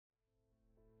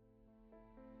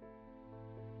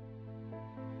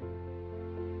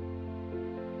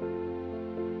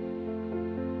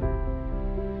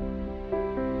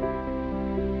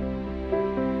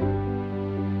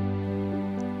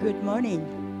Good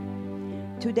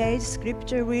morning. Today's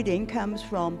scripture reading comes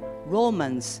from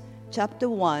Romans chapter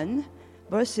 1,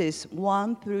 verses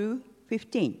 1 through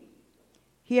 15.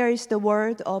 Here is the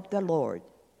word of the Lord.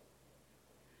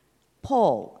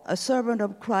 Paul, a servant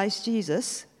of Christ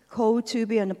Jesus, called to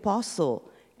be an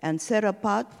apostle and set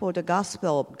apart for the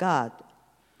gospel of God.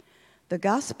 The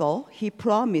gospel he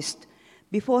promised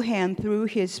beforehand through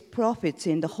his prophets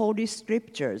in the Holy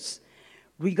Scriptures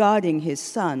regarding his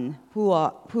Son,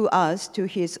 who as to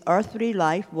his earthly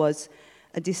life was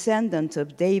a descendant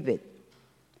of David,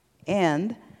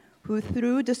 and who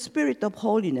through the Spirit of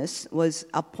holiness was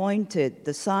appointed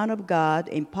the Son of God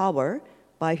in power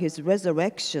by his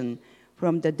resurrection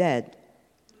from the dead,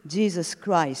 Jesus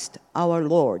Christ our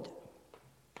Lord.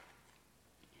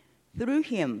 Through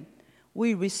him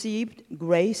we received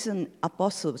grace and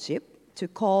apostleship to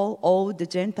call all the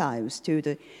Gentiles to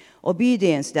the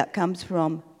obedience that comes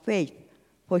from faith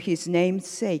for his name's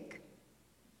sake.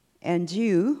 And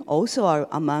you also are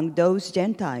among those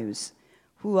Gentiles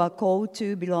who are called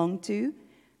to belong to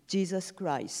Jesus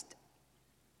Christ.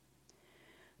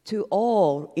 To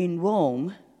all in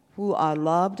Rome who are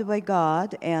loved by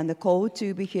God and called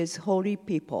to be his holy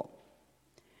people,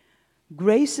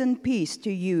 grace and peace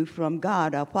to you from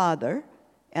God our Father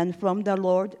and from the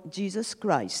Lord Jesus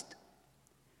Christ.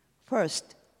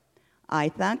 First, I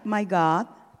thank my God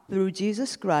through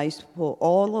Jesus Christ for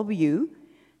all of you,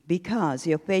 because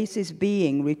your faith is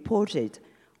being reported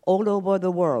all over the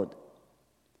world.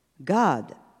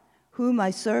 God, whom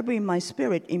I serve in my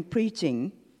spirit in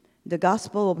preaching the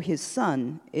gospel of his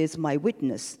Son, is my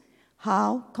witness,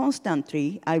 how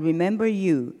constantly I remember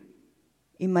you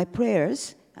in my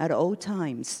prayers at all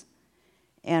times.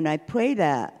 And I pray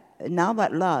that now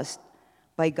at last,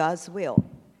 by God's will,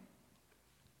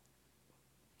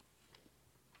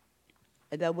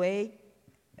 the way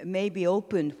may be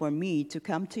opened for me to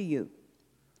come to you.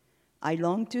 I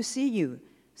long to see you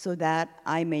so that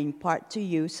I may impart to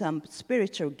you some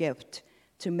spiritual gift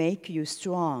to make you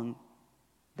strong.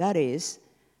 That is,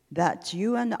 that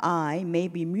you and I may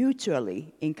be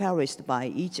mutually encouraged by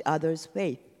each other's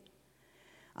faith.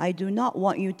 I do not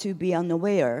want you to be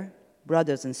unaware,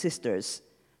 brothers and sisters,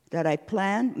 that I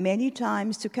planned many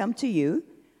times to come to you,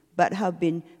 but have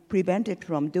been prevented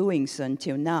from doing so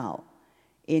until now,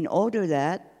 in order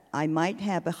that I might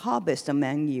have a harvest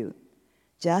among you,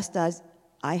 just as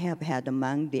I have had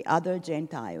among the other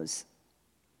Gentiles.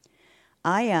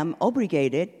 I am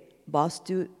obligated both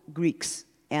to Greeks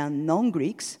and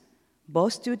non-Greeks,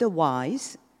 both to the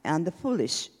wise and the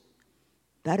foolish.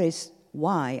 That is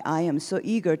why I am so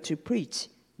eager to preach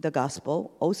the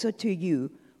gospel also to you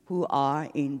who are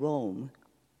in Rome.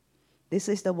 This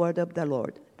is the word of the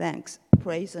Lord. Thanks,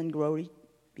 praise, and glory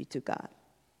be to God.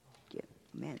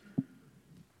 Amen.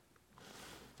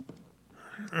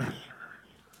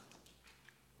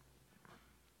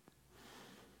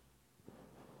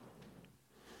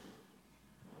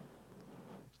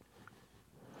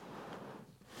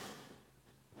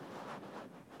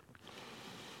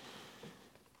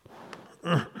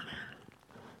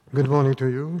 Good morning to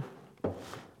you.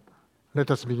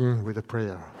 Let us begin with a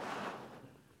prayer.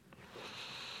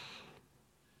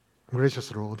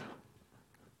 Gracious Lord,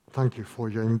 thank you for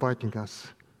your inviting us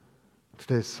to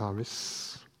today's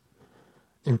service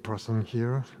in person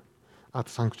here at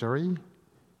Sanctuary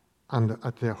and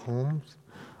at their homes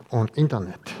on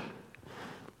internet.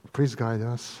 Please guide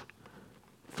us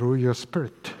through your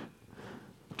Spirit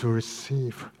to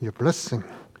receive your blessing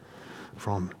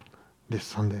from this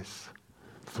Sundays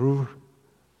through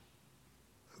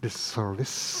this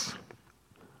service,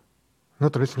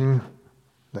 not listening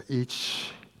to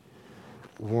each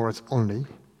words only,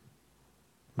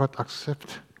 but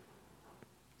accept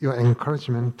your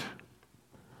encouragement,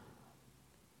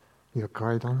 your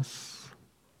guidance,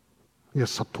 your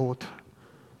support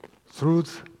through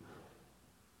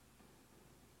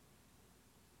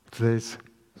today's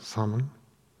sermon,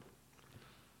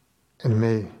 and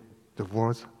may the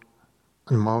words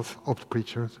and mouth of the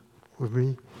preachers will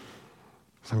be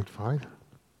sanctified,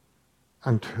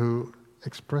 and to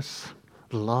express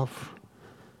the love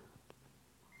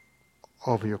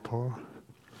of your power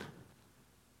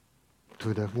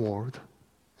to the world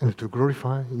and to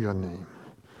glorify your name.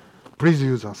 Please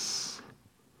use us.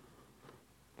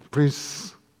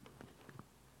 Please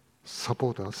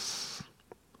support us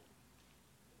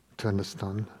to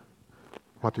understand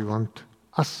what you want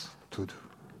us to do.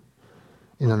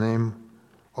 In the name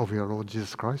of your Lord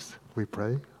Jesus Christ, we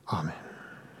pray. Amen.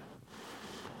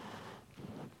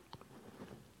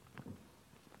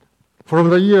 From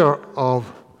the year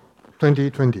of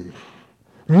 2020,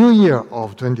 new year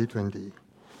of 2020,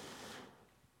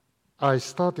 I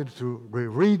started to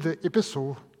reread the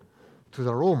epistle to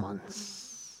the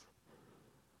Romans.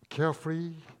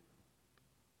 Carefully,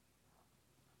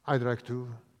 I'd like to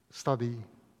study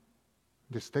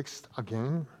this text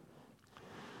again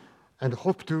and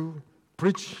hope to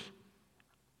preach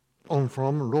on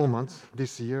from Romans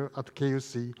this year at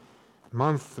KUC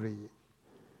monthly,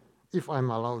 if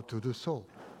I'm allowed to do so.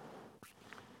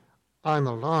 I'm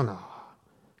a learner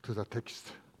to the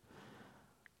text.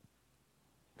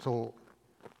 So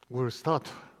we'll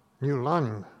start new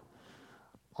learning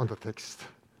on the text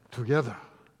together.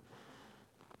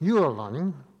 You are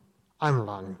learning, I'm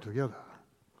learning together.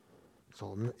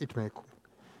 So it may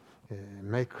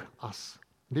make us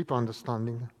deep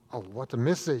understanding of what the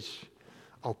message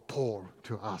of Paul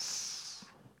to us.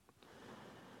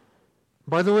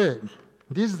 By the way,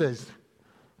 these days,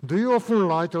 do you often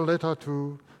write a letter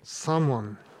to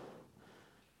someone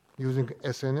using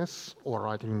SNS or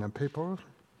writing in a paper?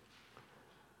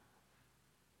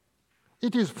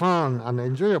 It is fun and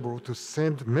enjoyable to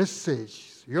send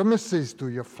your message to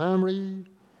your family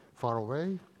far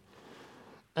away,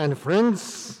 and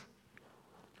friends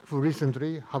who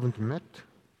recently haven't met.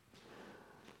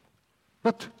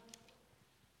 But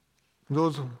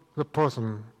the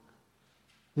person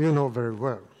you know very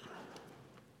well.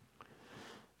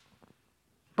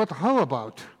 But how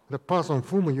about the person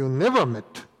whom you never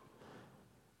met?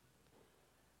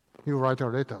 You are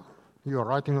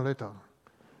writing a letter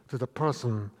to the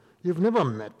person you've never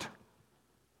met.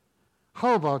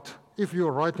 How about if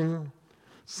you're writing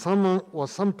someone or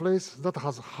someplace that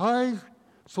has high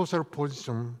social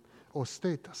position or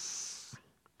status?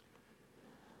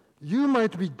 You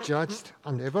might be judged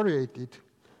and evaluated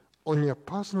on your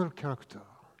personal character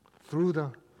through the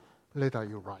letter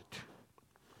you write.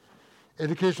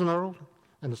 Educational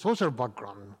and social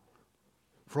background,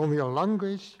 from your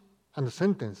language and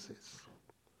sentences.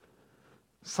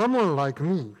 Someone like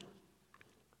me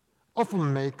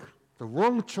often make the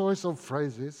wrong choice of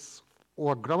phrases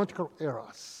or grammatical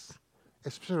errors,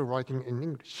 especially writing in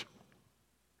English.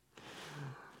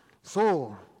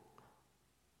 So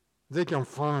they can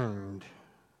find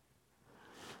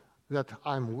that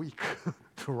I'm weak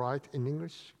to write in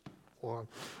English, or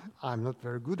I'm not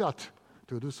very good at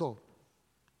to do so.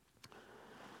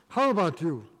 How about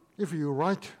you, if you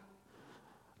write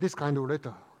this kind of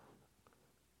letter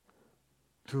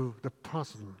to the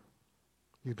person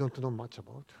you don't know much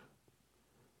about?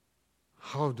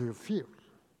 How do you feel?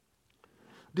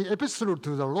 The epistle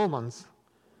to the Romans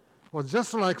was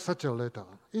just like such a letter.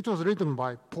 It was written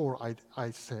by Paul,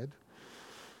 I said,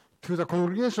 to the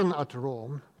congregation at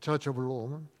Rome, Church of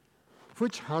Rome,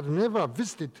 which had never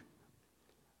visited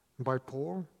by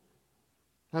Paul,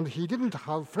 and he didn't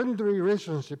have friendly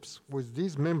relationships with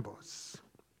these members.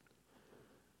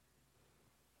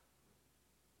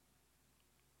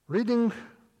 Reading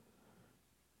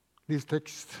this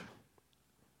text,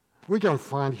 we can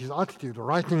find his attitude,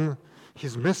 writing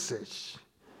his message,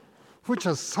 which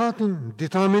has certain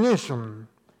determination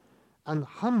and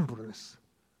humbleness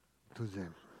to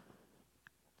them.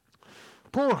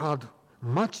 Paul had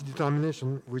much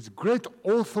determination with great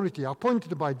authority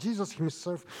appointed by Jesus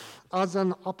himself as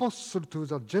an apostle to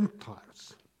the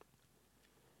Gentiles.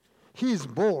 He is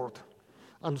bold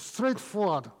and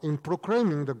straightforward in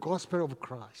proclaiming the gospel of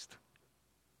Christ.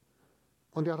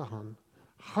 On the other hand,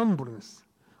 humbleness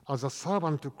as a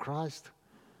servant to Christ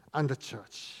and the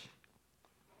church.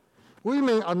 We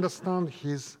may understand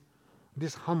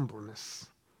this humbleness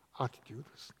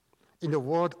attitudes in the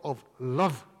word of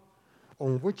love,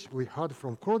 on which we heard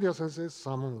from Claudia Sensei's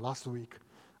sermon last week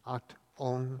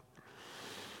on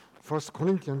 1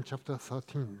 Corinthians chapter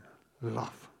 13,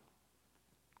 love.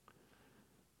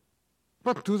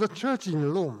 But to the church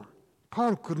in Rome,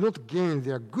 Paul could not gain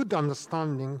their good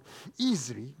understanding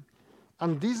easily,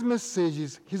 and his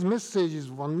messages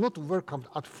were not welcomed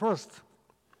at first.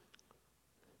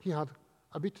 He had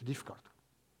a bit difficult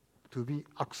to be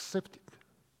accepted.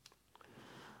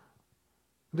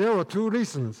 There were two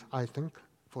reasons, I think,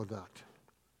 for that.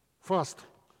 First,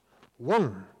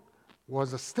 one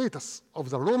was the status of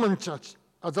the Roman church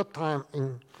at that time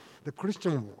in the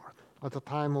Christian world, at the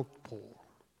time of Paul.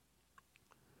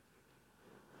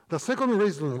 The second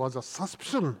reason was a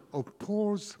suspicion of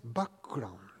Paul's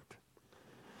background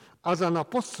as an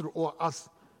apostle or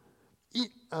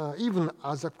even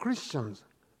as a Christian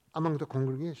among the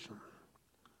congregation,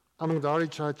 among the early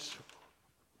church.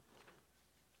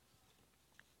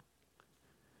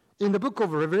 In the book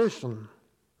of Revelation,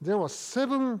 there were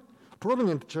 7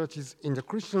 prominent churches in the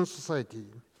Christian society: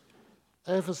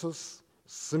 Ephesus,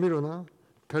 Smyrna,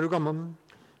 Pergamum,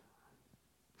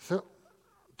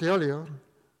 Thyatira,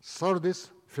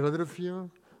 Sardis, Philadelphia,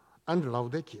 and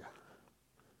Laodicea.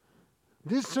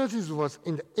 These churches was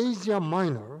in the Asia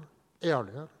Minor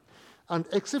area, and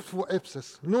except for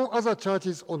Ephesus, no other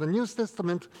churches on the New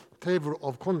Testament table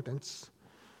of contents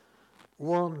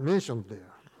were mentioned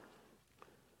there.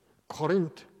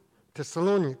 Corinth,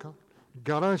 Thessalonica,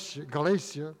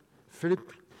 Galatia,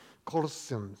 Philippi,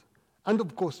 Colossians, and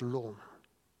of course Rome.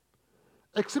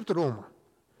 Except Rome,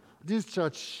 this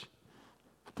church,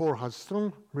 Paul has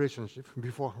strong relationship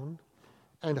beforehand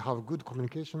and have good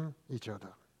communication each other.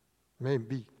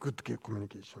 Maybe good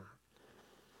communication.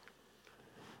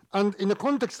 And in the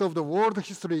context of the world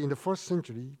history in the first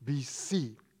century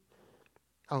BC,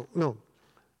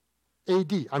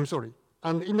 AD, I'm sorry.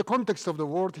 And in the context of the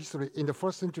world history in the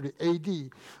first century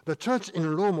AD, the church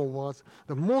in Rome was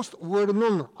the most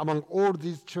well-known among all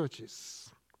these churches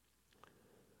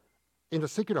in the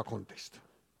secular context.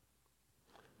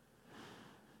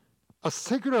 A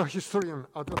secular historian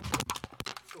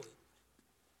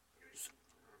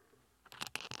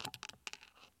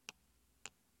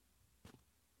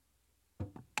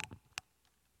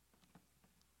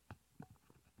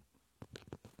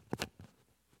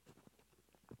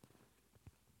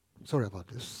Sorry about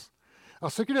this. A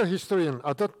secular historian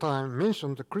at that time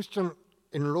mentioned the Christian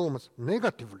in Rome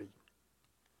negatively.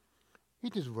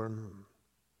 It is well known.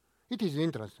 It is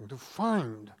interesting to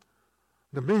find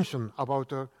the mention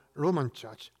about a Roman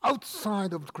church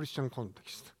outside of the Christian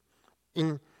context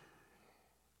in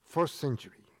first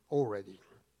century already.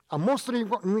 A most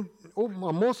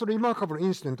remarkable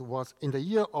incident was in the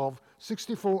year of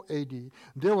 64 AD.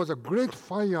 There was a great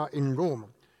fire in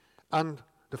Rome, and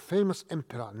the famous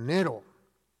emperor Nero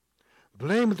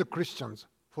blamed the Christians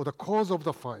for the cause of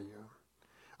the fire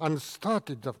and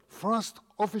started the first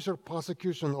official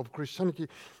persecution of Christianity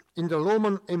in the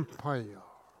Roman Empire.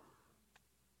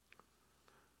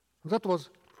 That was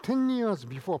 10 years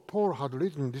before Paul had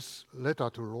written this letter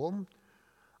to Rome,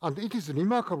 and it is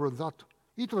remarkable that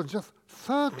it was just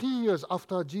 30 years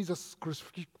after Jesus'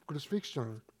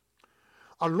 crucifixion.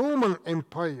 A Roman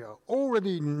Empire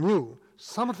already knew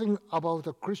something about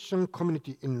the Christian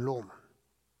community in Rome.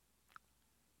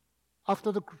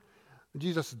 After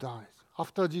Jesus dies,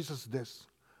 after Jesus' death,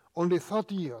 only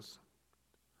 30 years,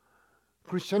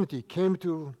 Christianity came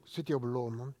to the city of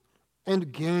Rome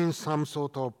and gained some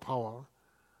sort of power,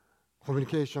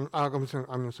 congregation,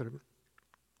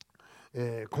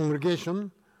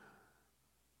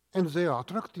 and they are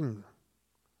attracting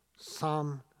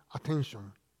some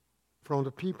attention from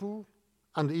the people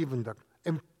and even the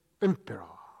emperor.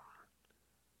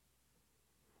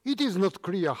 It is not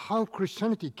clear how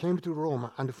Christianity came to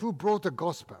Rome and who brought the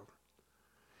gospel.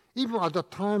 Even at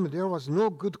that time, there was no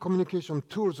good communication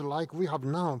tools like we have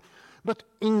now. But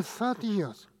in 30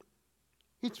 years,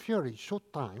 it's fairly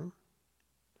short time,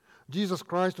 Jesus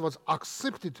Christ was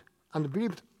accepted and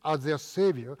believed as their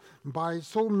Savior by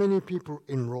so many people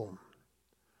in Rome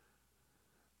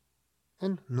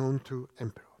and known to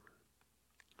emperor.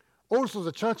 Also,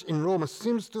 the church in Rome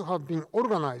seems to have been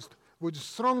organized with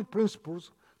strong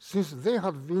principles since they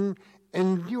have been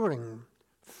enduring,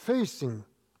 facing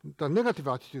the negative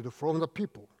attitude from the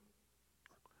people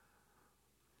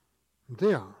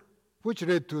there, which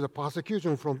led to the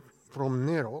persecution from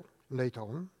Nero later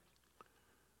on.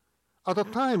 At the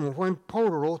time when Paul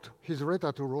wrote his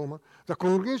letter to Rome, the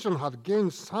congregation had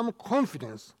gained some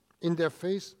confidence in their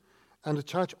faith and the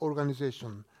church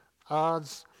organization,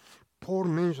 as Paul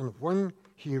mentioned when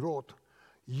he wrote,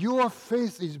 "Your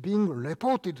faith is being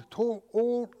reported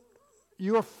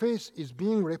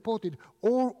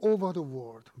all over the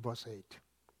world," verse 8.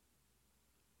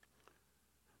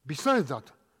 Besides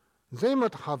that, they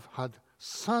might have had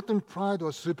certain pride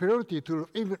or superiority to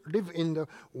live in the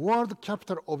world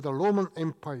capital of the Roman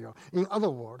Empire. In other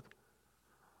words,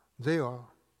 they are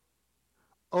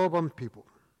urban people.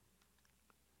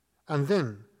 And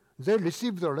then they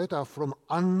received a letter from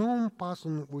unknown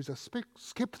person with a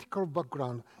skeptical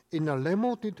background in a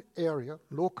remote area,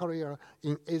 local area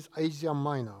in Asia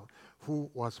Minor, who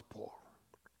was Paul.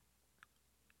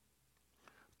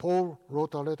 Paul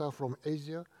wrote a letter from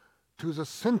Asia to the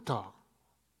center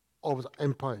of the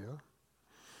empire,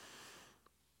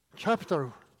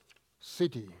 capital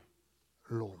city,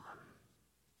 Rome.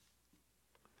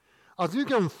 As you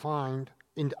can find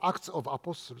in the Acts of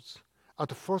Apostles,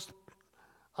 at first,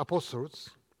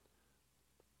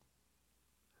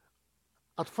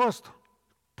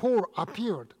 Paul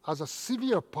appeared as a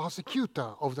severe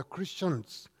persecutor of the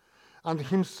Christians and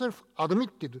himself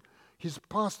admitted his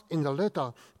past in the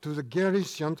letter to the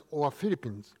Galatians or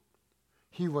Philippines.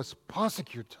 He was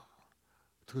persecutor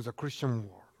to the Christian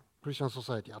world, Christian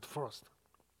society at first.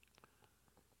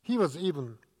 He was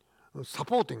even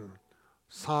supporting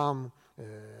some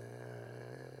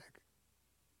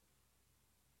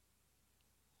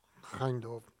kind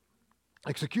of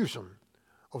execution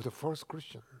of the first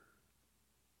Christian.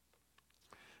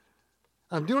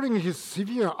 And during his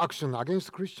severe action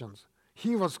against Christians,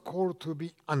 he was called to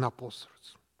be an apostle.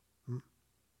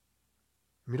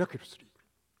 Miraculously.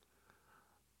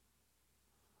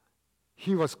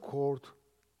 He was called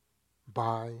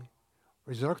by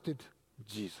resurrected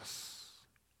Jesus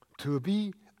to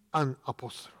be an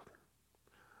apostle.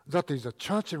 That is a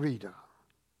church leader.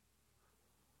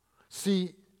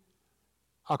 See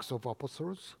Acts of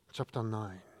Apostles, chapter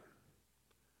 9.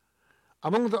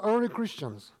 Among the early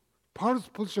Christians, Paul's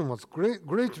position was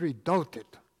greatly doubted.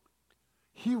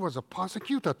 He was a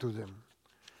persecutor to them.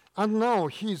 And now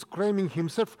he is claiming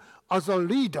himself as a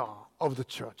leader of the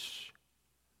church,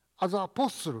 as an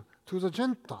apostle to the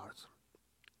Gentiles.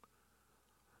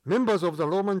 Members of the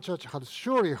Roman church had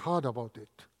surely heard about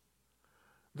it,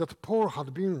 that Paul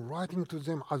had been writing to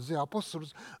them as their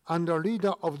apostles and a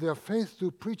leader of their faith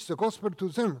to preach the gospel to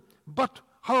them. But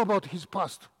how about his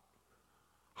past?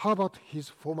 How about his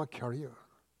former career?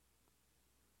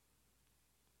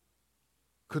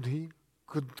 Could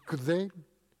they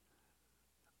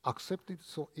accept it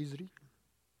so easily?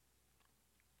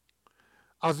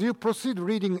 As you proceed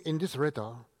reading in this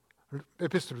letter,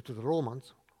 epistle to the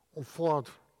Romans, forward,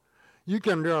 you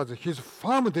can realize his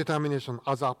firm determination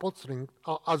as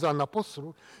an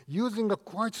apostle, using a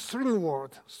quite strong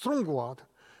word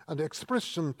and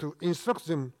expression to instruct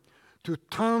them to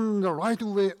turn the right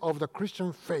way of the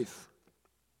Christian faith.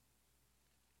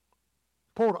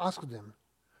 Paul asked them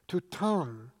to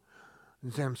turn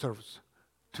themselves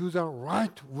to the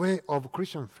right way of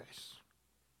Christian faith.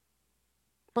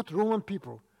 But Roman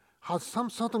people had some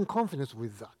certain confidence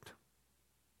with that.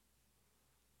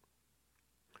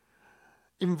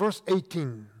 In verse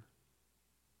 18,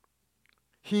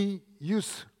 he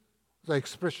used the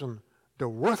expression, the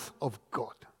wrath of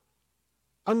God,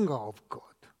 anger of God.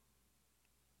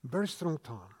 Very strong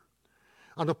term.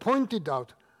 And pointed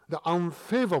out the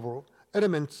unfavorable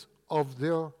elements of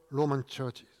their Roman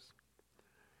churches.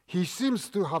 He seems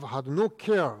to have had no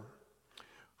care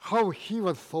how he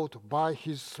was thought by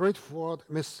his straightforward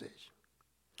message.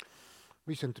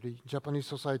 Recently, Japanese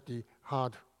society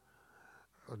had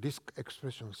this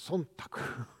expression,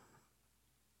 sontak.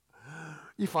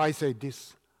 If I say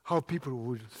this, how people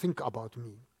would think about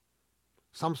me.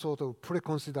 Some sort of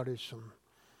preconsideration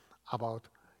about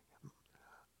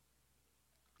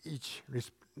each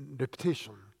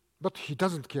reputation. But he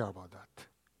doesn't care about that.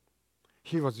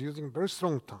 He was using very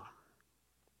strong term.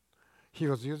 He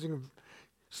was using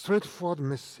straightforward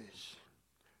message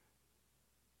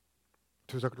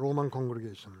to the Roman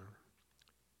congregation.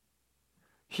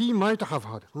 He might have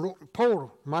heard,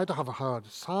 Paul might have heard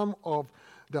some of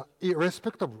the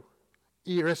irrespective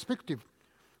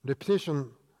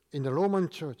reputation in the Roman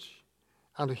church,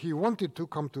 and he wanted to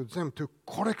come to them to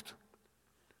correct,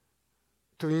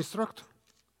 to instruct,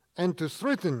 and to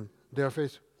strengthen their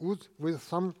faith with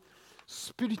some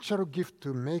spiritual gift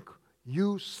to make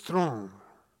you strong.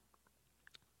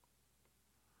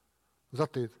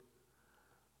 That is,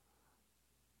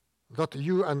 that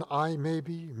you and I may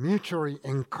be mutually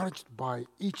encouraged by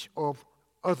each of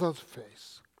other's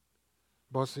faith.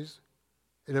 Verses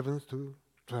 11 to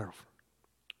 12.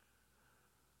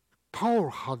 Paul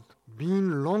had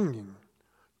been longing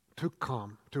to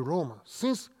come to Rome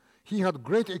since he had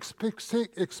great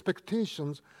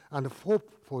expectations and hope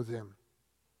for them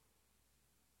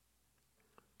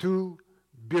to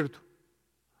build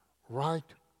right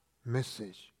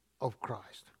message of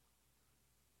Christ,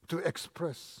 to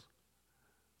express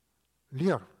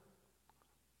reality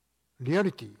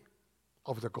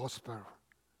of the gospel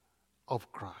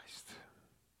of Christ.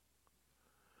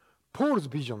 Paul's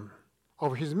vision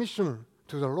of his mission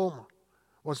to the Rome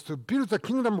was to build the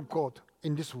kingdom of God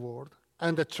in this world,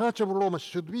 and the Church of Rome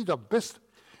should be the best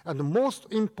and most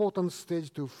important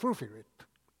stage to fulfill it.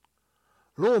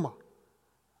 Rome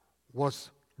was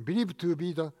believed to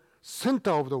be the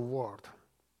center of the world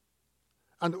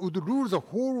and would rule the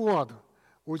whole world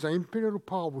with the imperial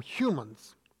power of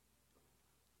humans.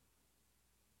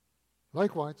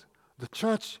 Likewise, the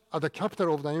church at the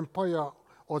capital of the empire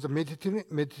of the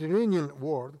Mediterranean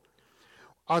world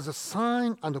as a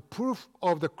sign and a proof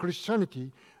of the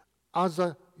Christianity as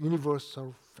a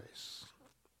universal faith.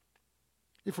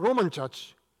 If Roman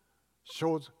church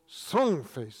shows strong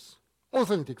faith,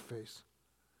 authentic faith,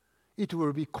 it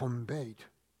will be conveyed.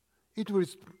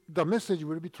 The message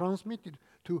will be transmitted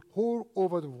to all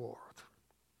over the world.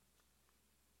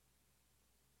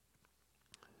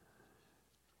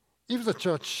 If the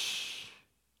church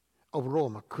of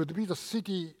Rome could be the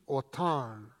city or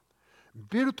town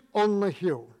built on a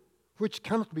hill which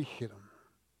cannot be hidden,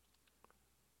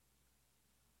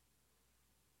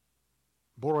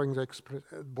 borrowing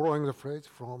the phrase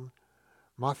from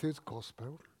Matthew's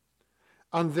Gospel,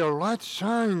 and their light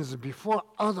shines before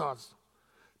others,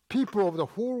 people of the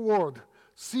whole world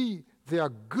see their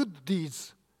good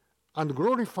deeds and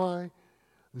glorify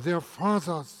their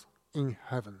fathers in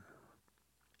heaven.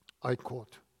 I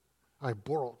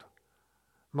borrowed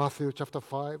Matthew chapter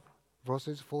 5,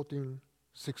 verses 14,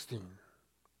 16.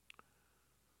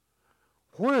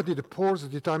 Where did Paul's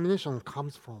determination come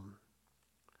from?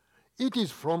 It is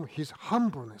from his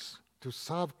humbleness to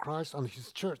serve Christ and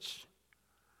his church.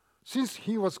 Since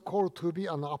he was called to be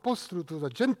an apostle to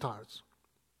the Gentiles,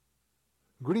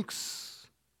 Greeks,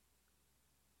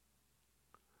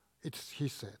 he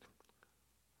said,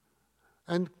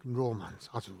 and Romans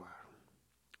as well.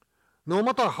 No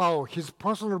matter how his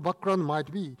personal background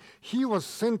might be, he was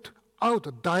sent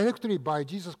out directly by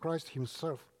Jesus Christ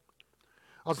himself.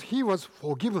 As he was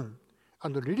forgiven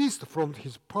and released from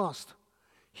his past,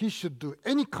 he should do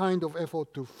any kind of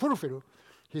effort to fulfill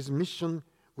his mission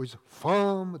with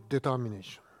firm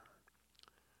determination.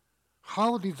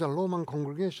 How did the Roman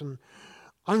congregation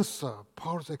answer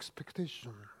Paul's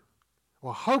expectation?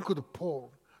 Or how could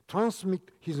Paul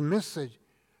transmit his message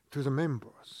to the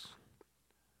members?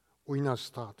 We now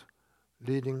start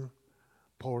reading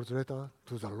Paul's letter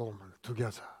to the Romans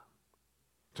together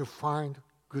to find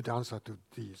good answer to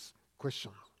these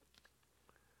questions.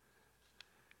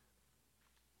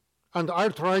 And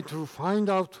I'll try to find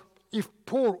out if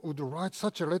Paul would write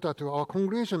such a letter to our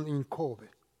congregation in Kobe.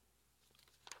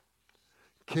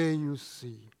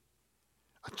 KUC,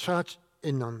 a church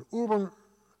in an urban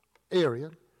area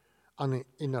and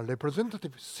in a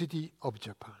representative city of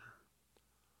Japan.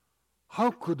 How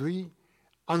could we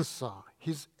answer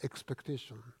his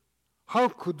expectation? How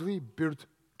could we build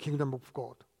kingdom of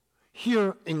God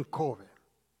here in Kobe?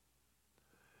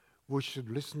 We should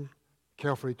listen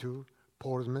carefully to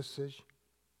Paul's message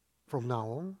from now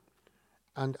on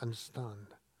and understand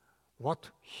what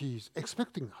he is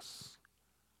expecting us,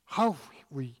 how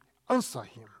we answer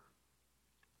him.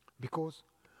 Because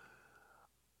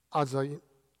as an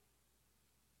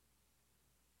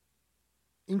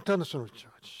international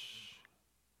church,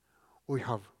 we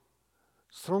have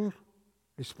strong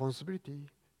responsibility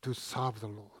to serve the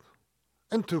Lord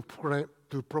and to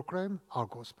proclaim our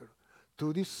gospel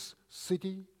to this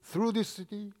city, through this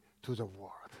city, to the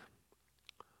world.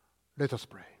 Let us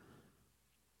pray.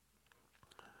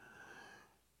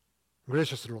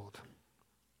 Gracious Lord,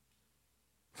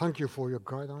 thank you for your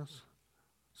guidance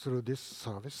through this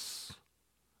service.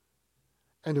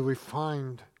 And we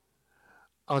find,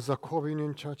 as a Kobe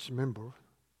Union Church member,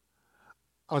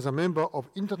 as a member of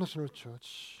International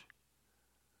Church,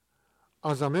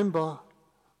 as a member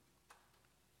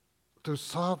to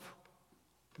serve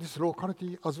this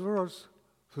locality as well as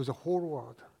to the whole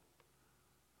world,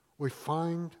 we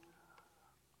find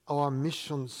our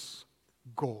mission's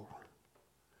goal.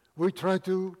 We try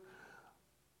to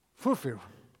fulfill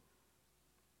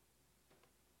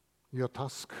your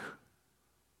task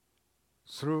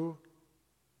through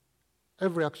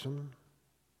every action,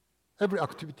 every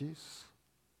activities,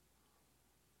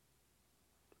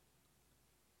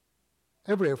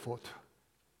 every effort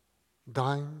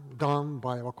done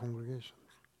by our congregations.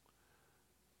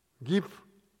 Give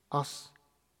us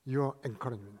your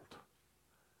encouragement.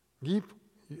 Give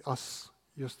us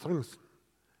your strength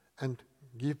and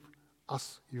give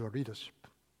us your leadership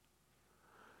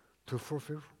to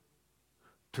fulfill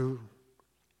to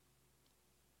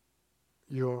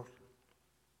your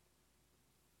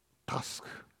task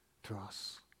to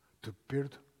us to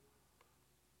build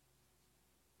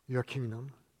your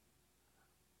kingdom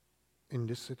in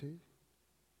this city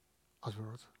as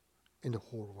well as in the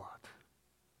whole world.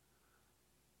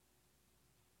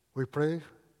 We pray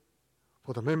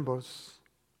for the members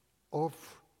of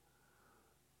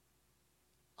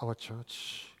our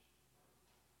church,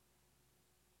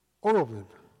 all of them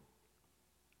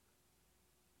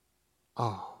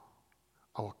are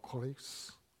our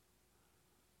colleagues,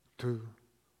 to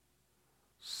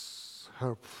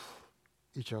help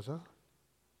each other,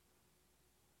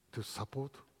 to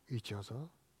support each other,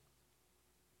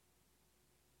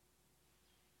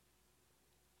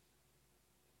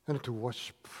 and to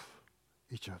worship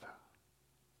each other.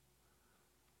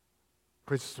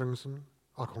 Please strengthen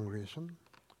our congregation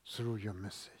through your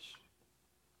message.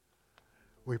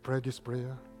 We pray this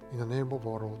prayer in the name of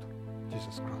our Lord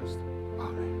Jesus Christ.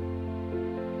 Amen.